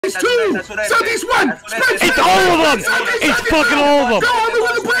Northeast 2! Southeast 1! It's all of them! It's fucking all of them! Go on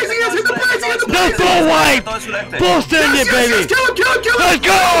where the blazing is! Hit the blazing! Hit the blazing! That's all white! Full send it, baby! Kill him! Kill him! Kill him! Let's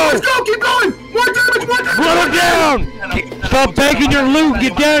go! Let's go! Keep going! More damage! More damage! Run him down! Stop banking your loot!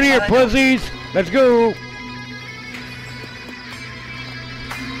 Get down here, pussies! Let's go!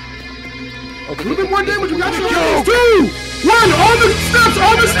 A little bit more damage. We got you. 2, 1. All the steps.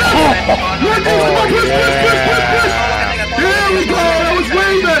 All the steps. More damage. Come on. Push. There we go. That was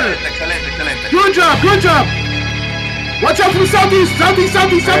way better. Good job. Good job. Watch out for the southeast. Southeast.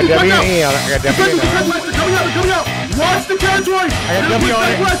 Watch out. Coming out. Watch the territory. I got W on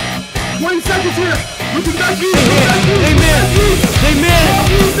it. 20 seconds here. Looking back east. They missed.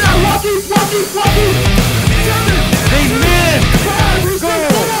 Walk east. 7. They missed. 5. Go.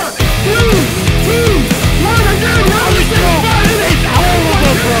 2, 1, again! Let's go! It's all of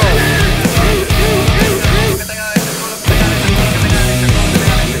them, bro!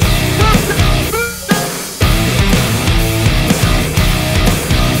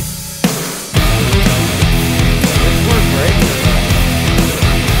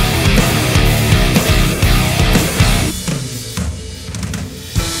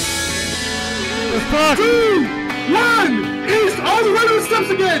 Let's 2, 1! East! All the way to the steps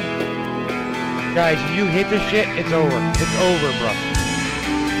again! Guys, if you hit this shit, it's over. It's over, bro. Looks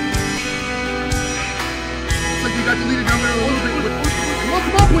like you got to lead it down there a little bit.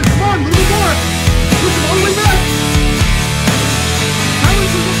 Come on, please. Come on, a little bit more. Push it all the way back.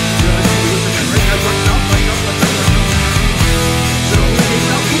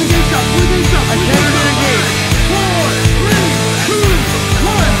 I can't engage. 4, 3, 2,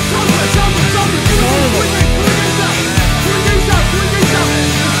 1.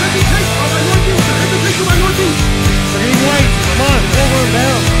 Green white, come on, over and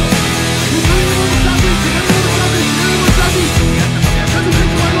down.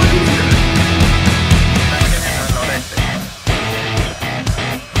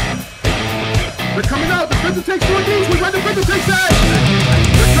 They're coming out. The defensive takes northeast. We're right. The defensive takes that.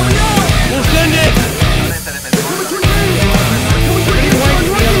 They're coming out. We'll send it.